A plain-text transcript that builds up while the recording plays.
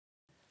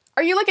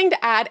Are you looking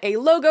to add a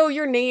logo,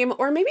 your name,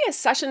 or maybe a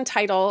session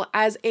title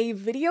as a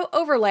video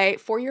overlay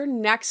for your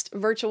next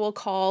virtual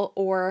call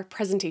or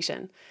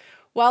presentation?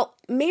 Well,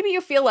 maybe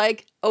you feel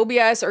like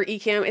OBS or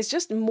Ecamm is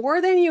just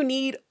more than you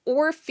need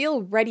or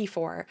feel ready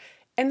for,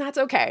 and that's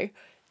okay.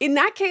 In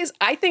that case,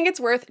 I think it's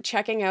worth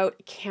checking out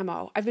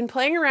Camo. I've been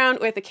playing around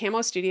with the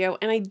Camo Studio,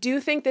 and I do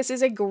think this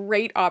is a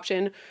great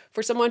option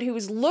for someone who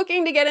is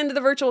looking to get into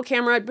the virtual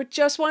camera, but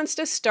just wants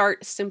to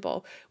start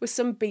simple with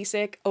some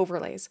basic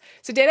overlays.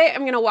 So today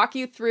I'm gonna walk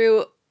you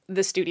through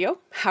the studio.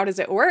 How does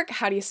it work?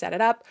 How do you set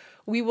it up?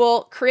 We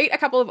will create a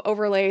couple of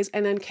overlays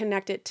and then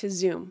connect it to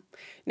Zoom.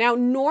 Now,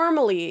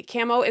 normally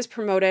Camo is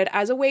promoted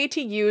as a way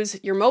to use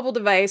your mobile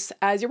device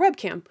as your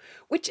webcam,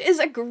 which is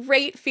a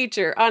great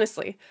feature,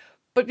 honestly.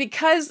 But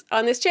because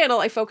on this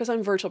channel I focus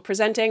on virtual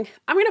presenting,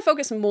 I'm going to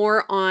focus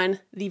more on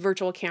the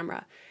virtual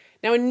camera.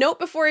 Now, a note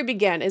before I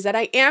begin is that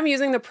I am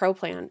using the Pro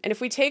plan, and if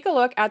we take a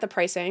look at the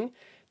pricing,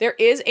 there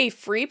is a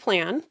free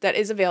plan that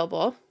is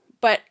available,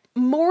 but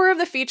more of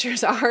the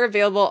features are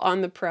available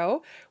on the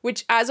Pro,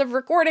 which as of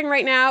recording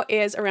right now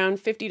is around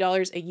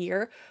 $50 a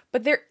year.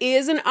 But there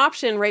is an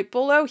option right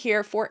below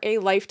here for a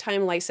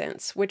lifetime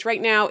license, which right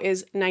now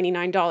is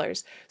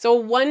 $99. So a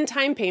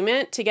one-time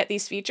payment to get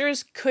these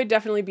features could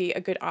definitely be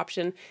a good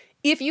option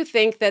if you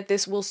think that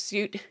this will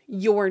suit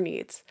your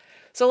needs.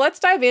 So let's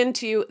dive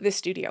into the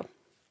studio.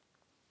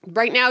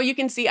 Right now you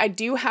can see I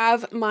do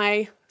have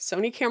my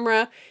Sony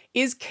camera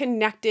is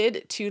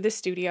connected to the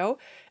studio.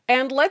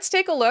 And let's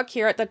take a look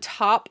here at the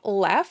top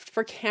left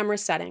for camera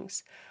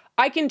settings.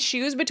 I can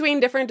choose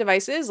between different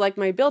devices like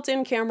my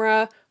built-in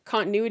camera,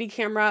 continuity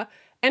camera,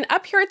 and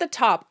up here at the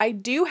top, I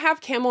do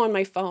have Camo on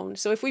my phone.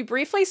 So if we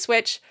briefly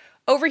switch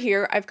over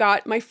here, I've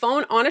got my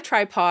phone on a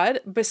tripod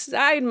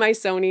beside my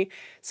Sony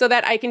so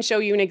that I can show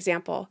you an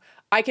example.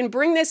 I can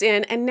bring this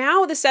in, and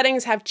now the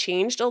settings have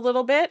changed a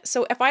little bit.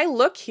 So if I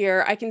look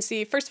here, I can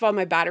see, first of all,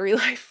 my battery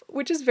life,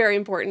 which is very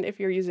important if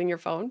you're using your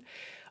phone.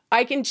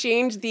 I can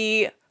change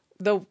the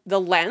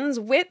lens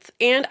width,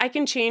 and I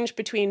can change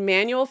between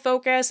manual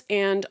focus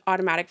and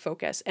automatic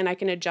focus, and I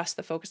can adjust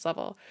the focus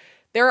level.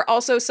 There are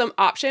also some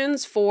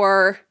options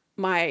for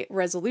my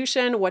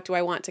resolution, what do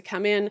I want to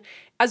come in,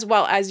 as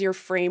well as your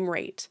frame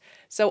rate.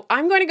 So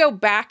I'm going to go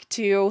back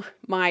to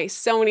my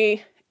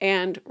Sony,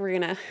 and we're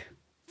gonna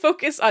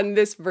focus on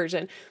this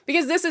version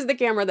because this is the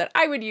camera that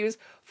I would use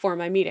for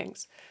my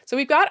meetings. So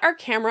we've got our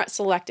camera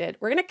selected.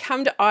 We're gonna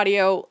come to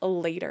audio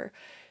later.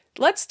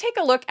 Let's take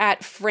a look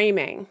at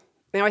framing.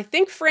 Now, I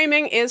think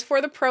framing is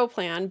for the Pro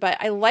plan, but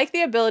I like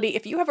the ability,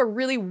 if you have a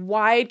really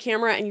wide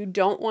camera and you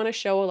don't want to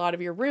show a lot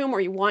of your room or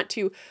you want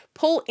to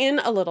pull in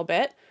a little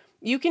bit,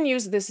 you can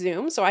use this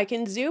zoom. So I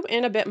can zoom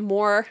in a bit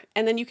more,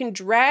 and then you can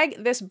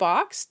drag this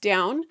box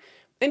down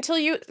until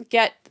you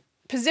get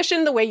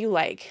positioned the way you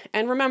like.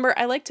 And remember,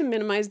 I like to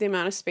minimize the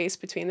amount of space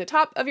between the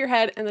top of your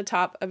head and the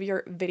top of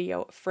your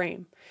video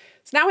frame.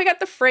 So now we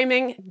got the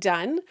framing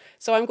done.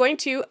 So I'm going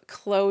to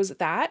close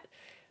that.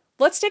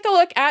 Let's take a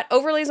look at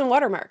overlays and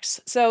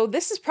watermarks. So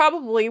this is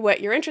probably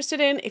what you're interested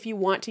in if you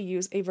want to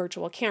use a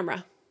virtual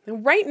camera.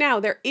 And right now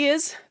there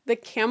is the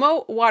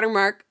Camo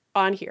watermark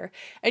on here.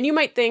 And you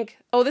might think,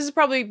 oh, this is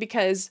probably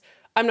because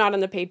I'm not on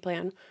the paid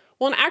plan.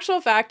 Well, in actual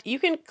fact, you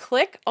can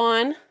click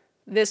on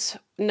this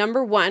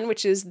number 1,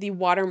 which is the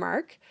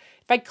watermark.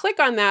 If I click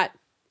on that,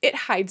 it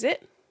hides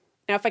it.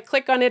 Now, if I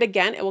click on it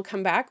again, it will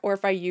come back. Or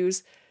if I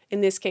use,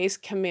 in this case,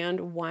 Command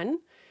 1,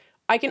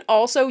 I can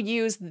also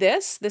use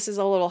this. This is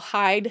a little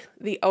hide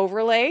the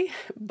overlay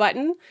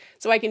button.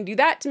 So I can do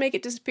that to make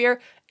it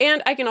disappear.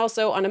 And I can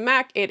also, on a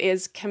Mac, it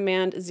is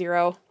Command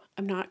 0.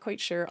 I'm not quite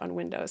sure on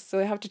Windows, so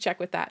I have to check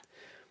with that.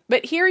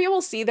 But here you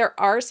will see there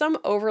are some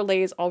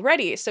overlays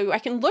already. So I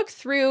can look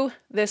through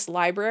this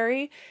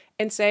library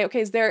and say, okay,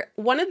 is there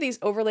one of these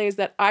overlays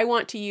that I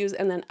want to use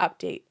and then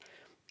update?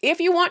 If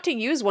you want to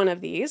use one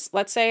of these,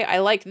 let's say I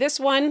like this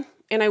one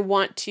and I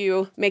want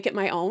to make it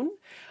my own,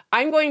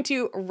 I'm going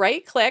to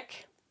right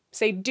click,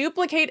 say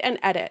duplicate and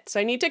edit. So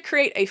I need to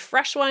create a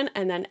fresh one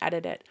and then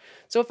edit it.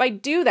 So if I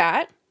do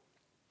that,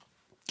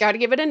 got to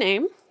give it a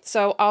name.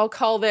 So I'll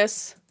call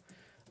this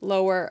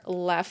lower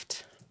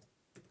left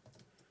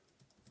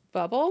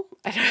bubble.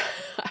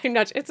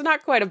 It's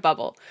not quite a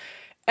bubble.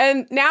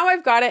 And now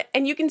I've got it,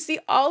 and you can see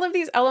all of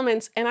these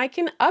elements, and I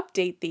can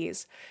update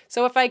these.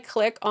 So if I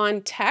click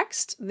on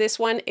text, this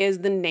one is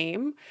the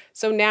name.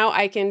 So now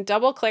I can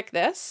double click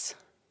this.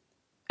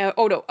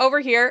 Oh no,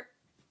 over here,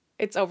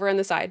 it's over on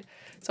the side.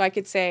 So I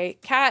could say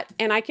cat,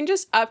 and I can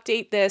just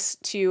update this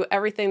to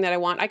everything that I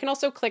want. I can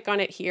also click on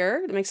it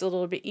here. It makes it a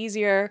little bit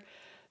easier.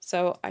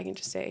 So I can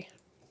just say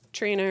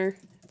trainer,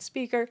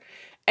 speaker,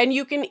 and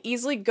you can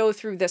easily go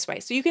through this way.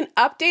 So you can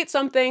update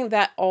something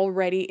that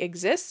already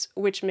exists,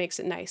 which makes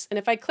it nice. And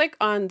if I click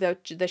on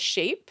the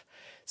shape,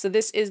 so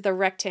this is the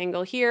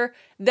rectangle here,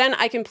 then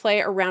I can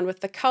play around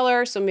with the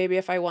color. So maybe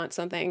if I want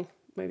something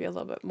maybe a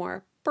little bit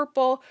more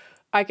purple,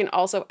 I can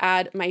also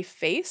add my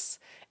face.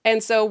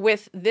 And so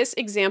with this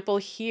example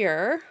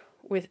here,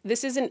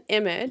 this is an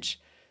image.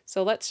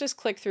 So let's just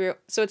click through.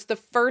 So it's the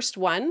first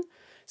one.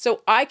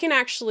 So I can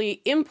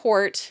actually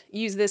import,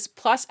 use this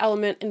plus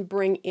element and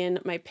bring in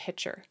my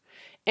picture.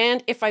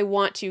 And if I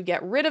want to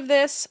get rid of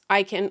this,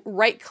 I can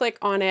right click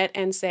on it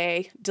and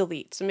say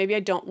delete. So maybe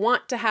I don't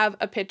want to have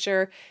a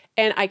picture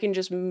and I can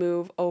just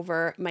move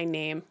over my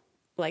name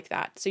like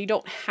that. So you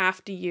don't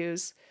have to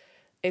use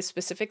it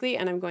specifically,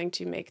 and I'm going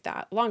to make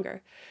that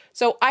longer.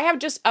 So I have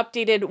just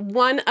updated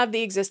one of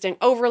the existing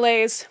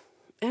overlays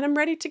and I'm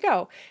ready to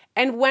go.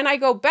 And when I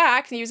go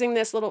back using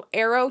this little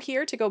arrow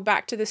here to go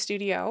back to the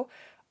studio,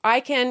 I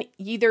can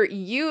either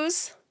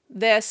use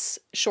this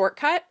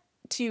shortcut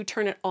to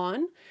turn it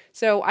on.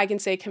 So I can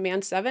say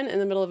Command 7 in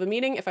the middle of a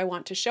meeting if I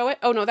want to show it.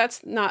 Oh no,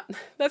 that's not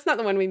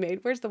the one we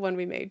made. Where's the one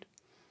we made?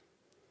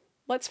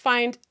 Let's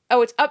find,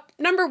 oh, it's up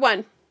number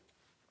 1.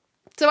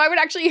 So I would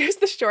actually use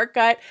the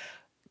shortcut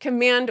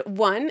Command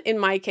 1 in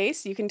my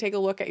case. You can take a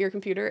look at your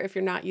computer if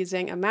you're not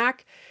using a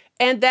Mac.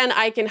 And then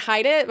I can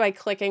hide it by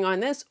clicking on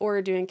this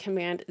or doing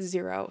Command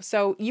 0.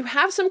 So you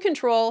have some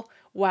control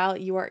while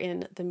you are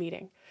in the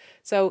meeting.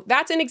 So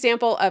that's an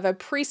example of a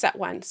preset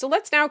one. So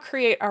let's now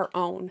create our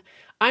own.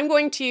 I'm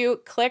going to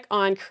click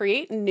on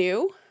Create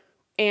New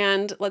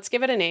and let's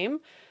give it a name.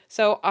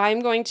 So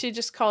I'm going to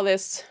just call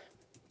this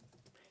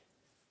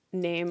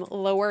name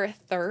Lower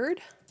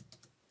Third.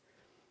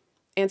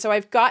 And so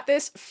I've got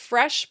this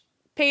fresh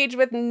page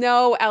with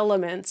no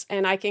elements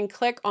and I can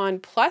click on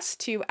plus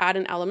to add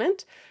an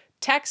element.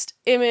 Text,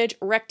 image,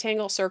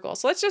 rectangle, circle.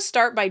 So let's just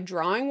start by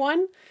drawing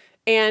one.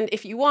 And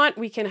if you want,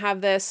 we can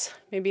have this,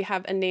 maybe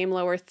have a name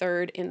Lower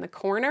Third in the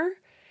corner.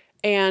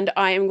 And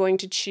I am going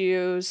to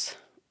choose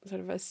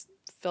sort of a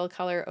fill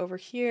color over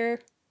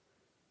here.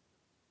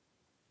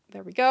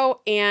 There we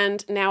go.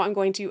 And now I'm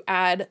going to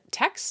add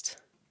text.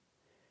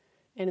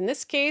 And in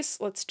this case,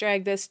 let's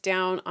drag this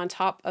down on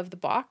top of the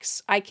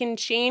box. I can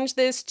change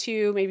this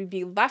to maybe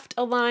be left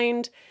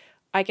aligned.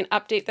 I can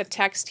update the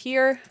text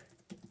here.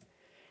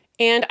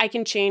 And I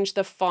can change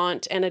the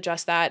font and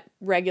adjust that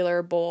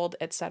regular, bold,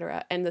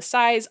 etc. And the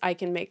size, I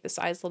can make the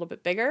size a little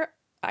bit bigger.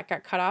 That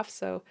got cut off,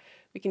 so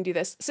we can do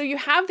this. So you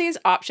have these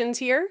options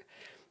here.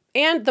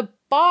 And the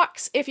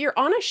box, if you're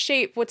on a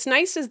shape, what's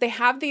nice is they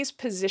have these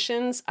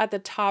positions at the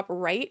top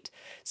right.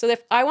 So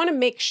if I want to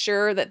make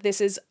sure that this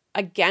is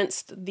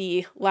against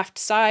the left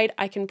side,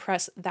 I can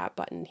press that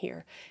button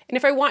here. And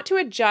if I want to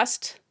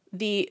adjust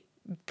the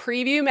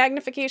preview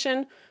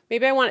magnification,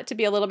 maybe I want it to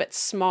be a little bit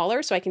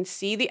smaller so I can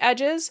see the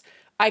edges,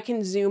 I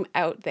can zoom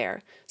out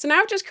there. So now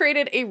I've just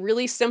created a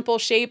really simple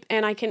shape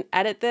and I can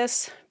edit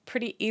this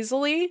pretty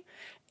easily.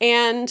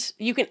 And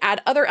you can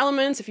add other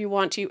elements if you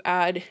want to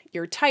add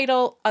your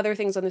title, other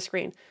things on the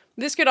screen.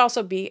 This could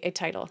also be a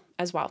title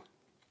as well.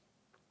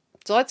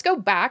 So let's go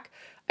back.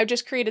 I've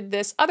just created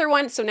this other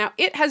one. So now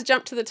it has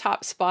jumped to the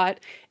top spot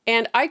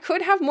and I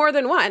could have more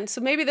than one.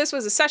 So maybe this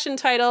was a session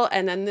title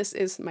and then this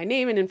is my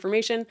name and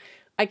information.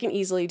 I can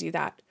easily do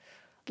that.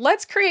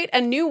 Let's create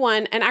a new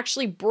one and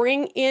actually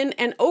bring in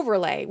an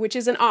overlay, which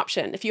is an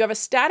option. If you have a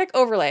static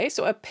overlay,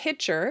 so a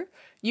picture,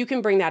 you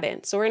can bring that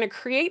in. So we're going to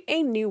create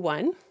a new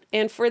one.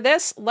 And for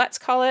this, let's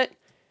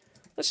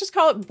just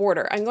call it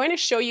border. I'm going to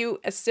show you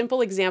a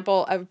simple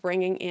example of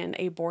bringing in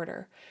a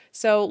border.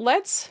 So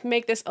let's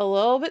make this a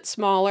little bit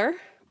smaller.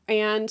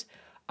 And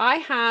I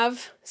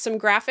have some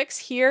graphics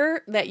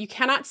here that you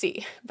cannot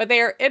see, but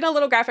they are in a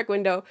little graphic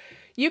window.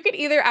 You could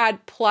either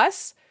add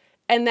plus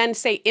and then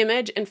say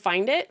image and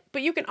find it,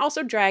 but you can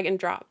also drag and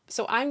drop.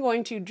 So I'm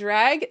going to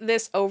drag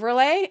this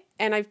overlay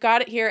and I've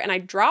got it here and I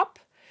drop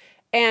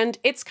and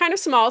it's kind of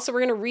small. So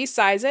we're going to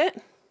resize it,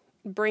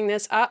 bring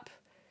this up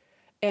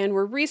and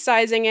we're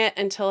resizing it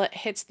until it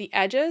hits the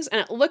edges and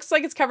it looks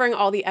like it's covering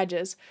all the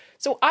edges.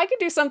 So I could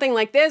do something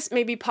like this,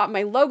 maybe pop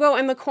my logo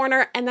in the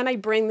corner and then I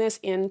bring this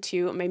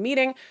into my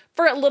meeting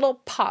for a little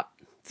pop.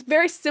 It's a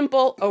very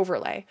simple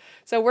overlay.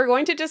 So we're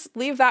going to just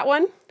leave that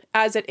one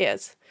as it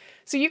is.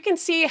 So you can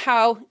see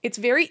how it's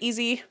very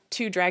easy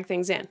to drag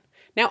things in.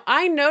 Now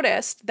I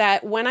noticed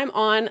that when I'm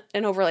on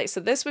an overlay, so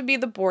this would be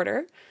the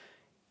border.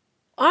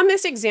 On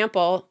this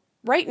example,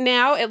 right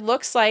now it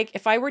looks like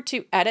if I were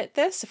to edit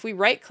this, if we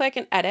right click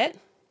and edit,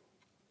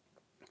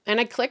 and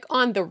I click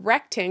on the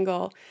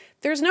rectangle,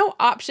 there's no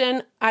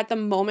option at the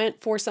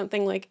moment for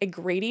something like a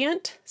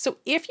gradient. So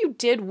if you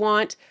did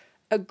want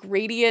a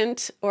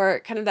gradient or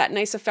kind of that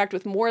nice effect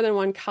with more than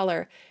one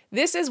color,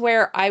 this is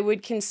where I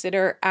would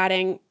consider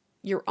adding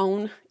your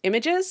own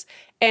images.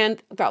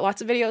 And I've got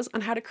lots of videos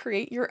on how to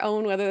create your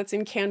own, whether that's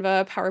in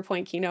Canva,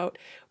 PowerPoint, Keynote.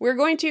 We're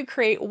going to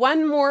create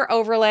one more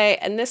overlay,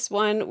 and this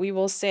one we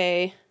will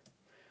say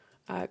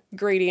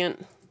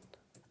gradient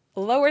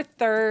lower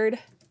third.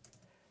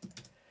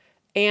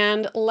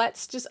 And I'm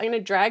going to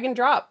drag and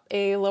drop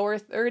a lower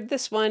third.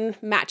 This one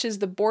matches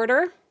the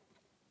border.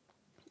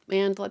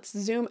 And let's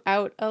zoom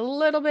out a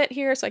little bit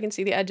here so I can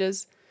see the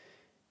edges.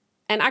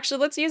 And actually,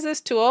 let's use this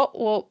tool.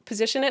 We'll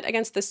position it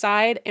against the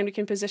side and we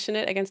can position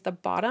it against the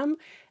bottom.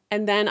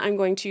 And then I'm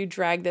going to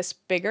drag this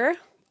bigger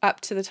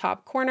up to the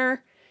top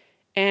corner.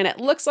 And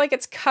it looks like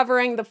it's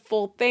covering the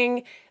full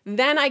thing.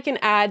 Then I can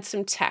add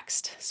some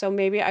text. So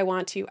maybe I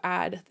want to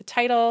add the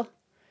title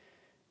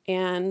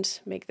and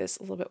make this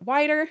a little bit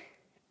wider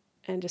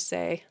and just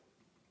say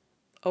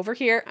over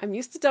here, I'm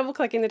used to double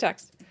clicking the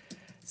text,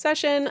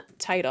 session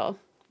title.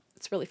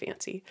 It's really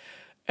fancy.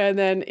 And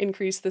then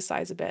increase the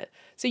size a bit.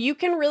 So you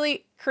can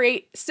really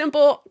create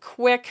simple,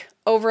 quick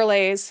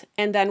overlays.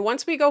 And then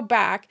once we go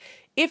back,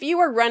 if you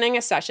are running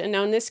a session,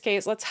 now in this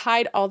case, let's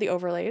hide all the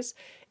overlays.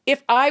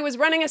 If I was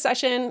running a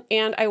session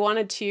and I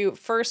wanted to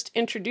first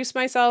introduce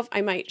myself,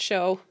 I might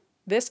show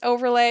this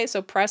overlay.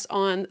 So press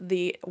on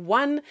the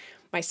 1,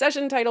 my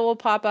session title will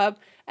pop up.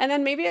 And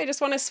then maybe I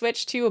just want to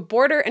switch to a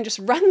border and just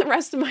run the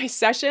rest of my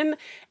session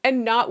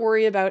and not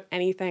worry about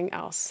anything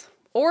else.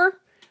 Or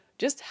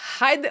just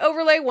hide the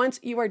overlay once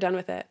you are done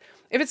with it.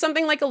 If it's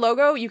something like a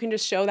logo, you can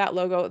just show that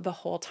logo the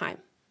whole time.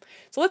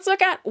 So let's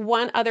look at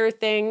one other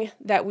thing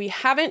that we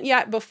haven't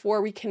yet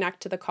before we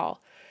connect to the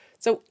call.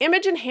 So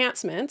image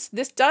enhancements,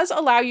 this does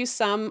allow you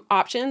some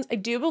options. I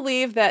do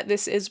believe that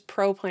this is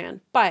pro plan,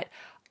 but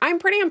I'm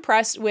pretty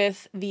impressed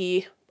with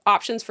the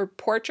options for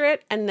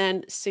portrait and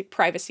then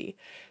privacy.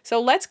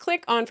 So let's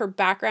click on for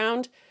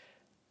background.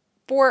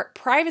 For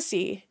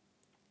privacy,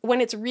 when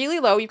it's really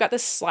low, you've got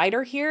this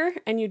slider here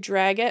and you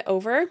drag it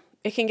over,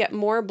 it can get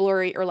more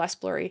blurry or less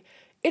blurry.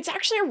 It's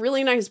actually a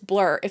really nice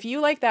blur. If you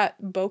like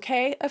that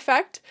bokeh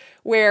effect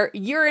where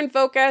you're in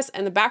focus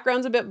and the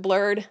background's a bit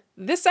blurred,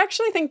 this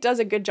actually I think does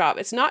a good job.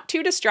 It's not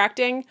too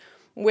distracting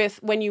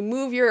with when you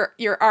move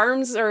your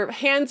arms or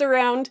hands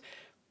around.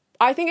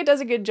 I think it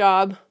does a good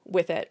job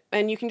with it.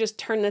 And you can just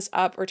turn this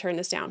up or turn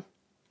this down.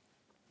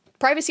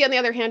 Privacy, on the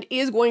other hand,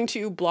 is going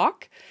to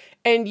block.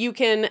 And you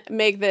can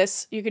make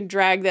this, you can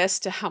drag this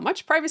to how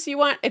much privacy you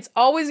want. It's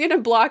always going to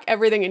block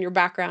everything in your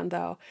background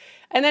though.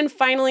 And then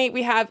finally,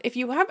 we have, if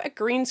you have a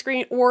green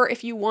screen or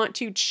if you want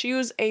to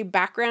choose a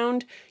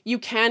background, you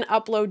can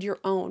upload your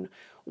own.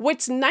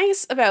 What's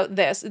nice about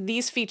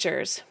these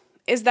features,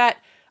 is that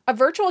a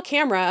virtual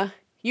camera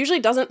usually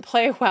doesn't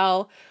play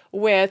well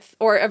with,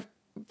 or a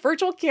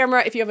virtual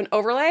camera, if you have an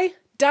overlay,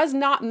 does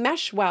not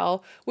mesh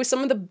well with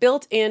some of the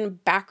built-in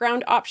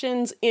background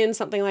options in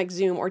something like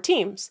Zoom or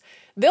Teams.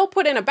 They'll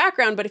put in a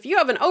background, but if you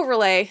have an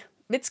overlay,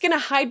 it's going to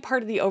hide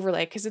part of the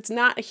overlay because it's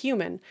not a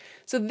human.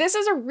 So this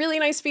is a really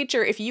nice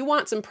feature if you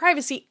want some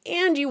privacy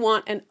and you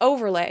want an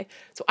overlay.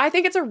 So I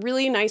think it's a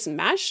really nice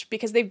mesh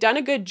because they've done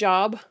a good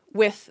job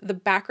with the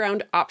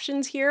background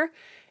options here.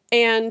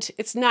 And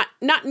it's not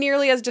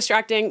nearly as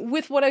distracting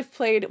with what I've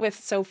played with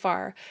so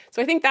far.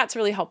 So I think that's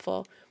really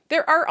helpful.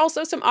 There are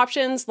also some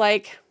options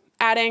like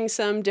adding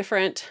some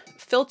different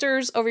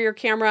filters over your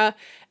camera,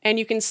 and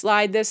you can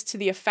slide this to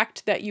the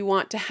effect that you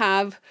want to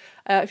have.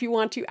 If you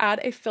want to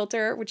add a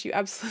filter, which you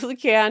absolutely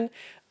can,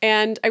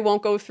 and I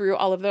won't go through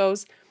all of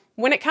those.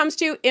 When it comes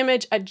to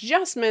image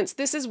adjustments,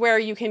 this is where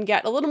you can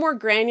get a little more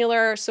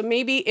granular. So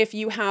maybe if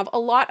you have a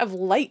lot of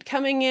light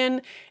coming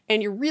in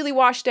and you're really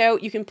washed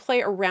out, you can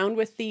play around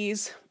with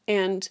these,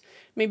 and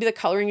maybe the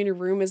coloring in your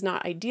room is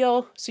not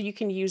ideal, so you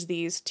can use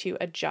these to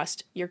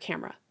adjust your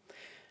camera.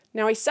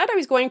 Now, I said I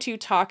was going to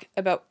talk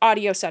about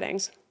audio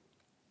settings.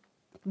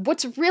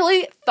 What's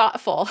really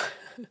thoughtful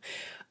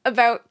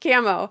about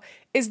Camo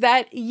is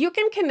that you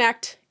can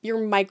connect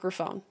your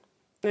microphone.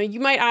 Now,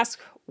 you might ask,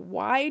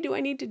 why do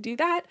I need to do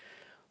that?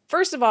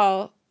 First of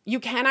all,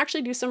 you can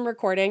actually do some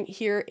recording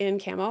here in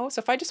Camo. So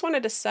if I just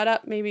wanted to set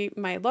up maybe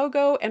my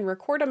logo and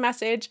record a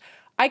message,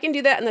 I can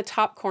do that in the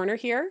top corner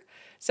here.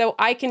 So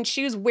I can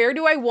choose where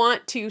do I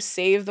want to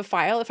save the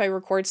file if I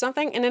record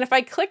something. And then if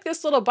I click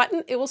this little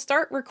button, it will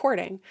start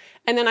recording.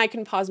 And then I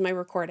can pause my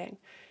recording.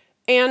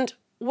 And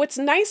what's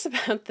nice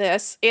about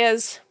this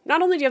is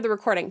not only do you have the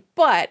recording,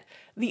 but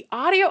the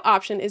audio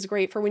option is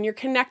great for when you're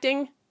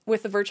connecting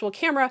with the virtual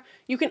camera.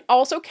 You can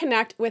also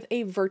connect with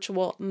a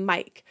virtual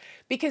mic.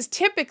 Because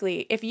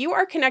typically, if you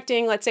are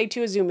connecting, let's say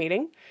to a Zoom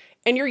meeting,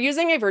 and you're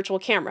using a virtual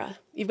camera,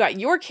 you've got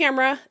your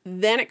camera,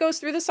 then it goes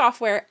through the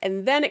software,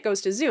 and then it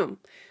goes to Zoom.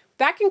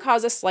 That can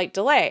cause a slight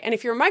delay. And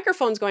if your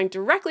microphone's going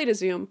directly to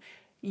Zoom,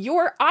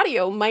 your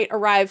audio might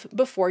arrive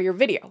before your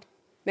video.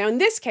 Now, in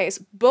this case,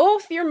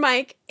 both your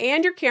mic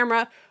and your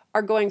camera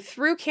are going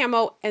through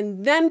Camo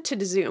and then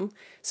to Zoom.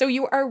 So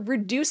you are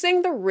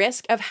reducing the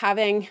risk of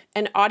having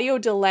an audio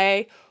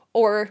delay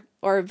or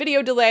a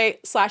video delay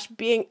 /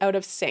 being out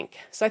of sync.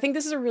 So I think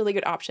this is a really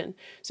good option.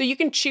 So you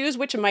can choose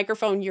which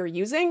microphone you're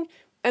using,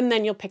 and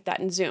then you'll pick that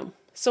in Zoom.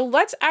 So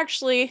let's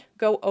actually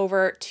go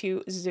over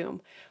to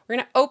Zoom. We're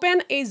going to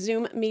open a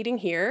Zoom meeting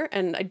here,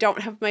 and I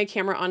don't have my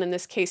camera on in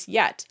this case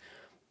yet.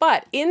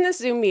 But in this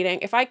Zoom meeting,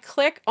 if I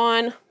click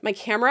on my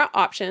camera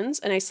options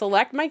and I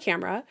select my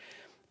camera,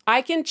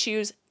 I can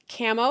choose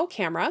Camo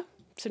camera.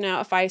 So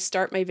now if I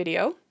start my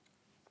video,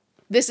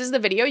 this is the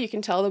video. You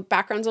can tell the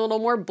background's a little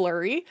more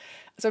blurry.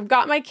 So I've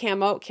got my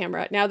Camo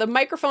camera. Now the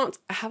microphones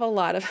have a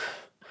lot of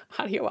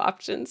audio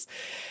options.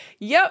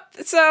 Yep,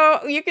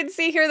 so you can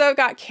see here that I've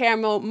got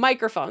Camo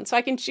microphone. So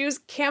I can choose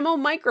Camo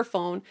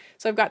microphone.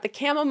 So I've got the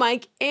Camo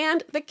mic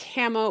and the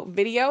Camo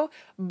video.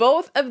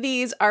 Both of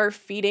these are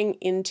feeding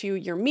into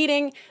your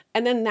meeting,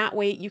 and then that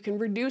way you can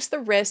reduce the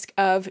risk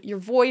of your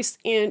voice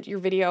and your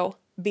video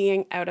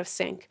being out of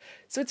sync.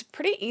 So it's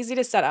pretty easy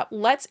to set up.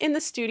 Let's, in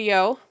the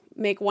studio,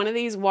 make one of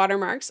these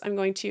watermarks. I'm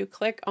going to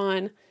click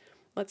on,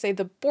 let's say,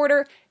 the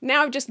border.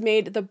 Now I've just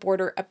made the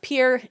border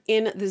appear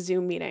in the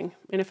Zoom meeting.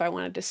 And if I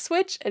wanted to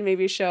switch and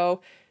maybe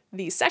show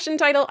the session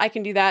title, I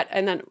can do that.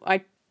 And then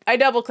I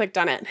double clicked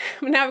on it.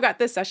 Now I've got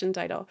this session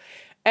title.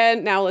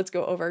 And now let's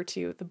go over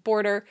to the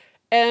border.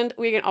 And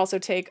we can also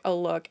take a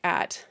look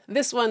at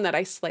this one that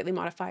I slightly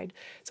modified.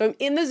 So I'm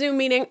in the Zoom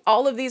meeting.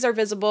 All of these are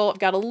visible. I've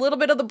got a little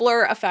bit of the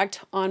blur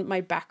effect on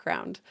my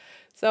background.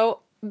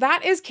 So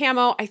that is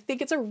Camo. I think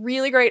it's a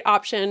really great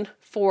option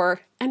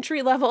for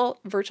entry-level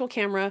virtual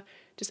camera.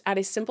 Just add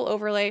a simple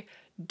overlay.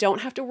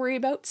 Don't have to worry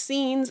about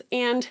scenes,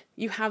 and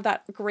you have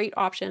that great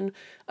option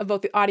of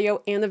both the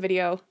audio and the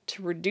video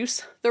to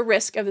reduce the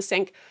risk of the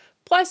sync.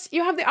 Plus,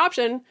 you have the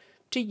option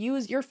to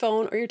use your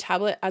phone or your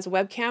tablet as a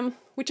webcam,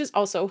 which is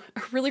also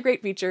a really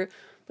great feature.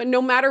 But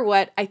no matter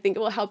what, I think it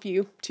will help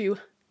you to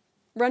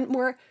run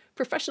more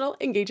professional,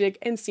 engaging,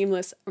 and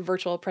seamless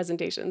virtual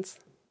presentations.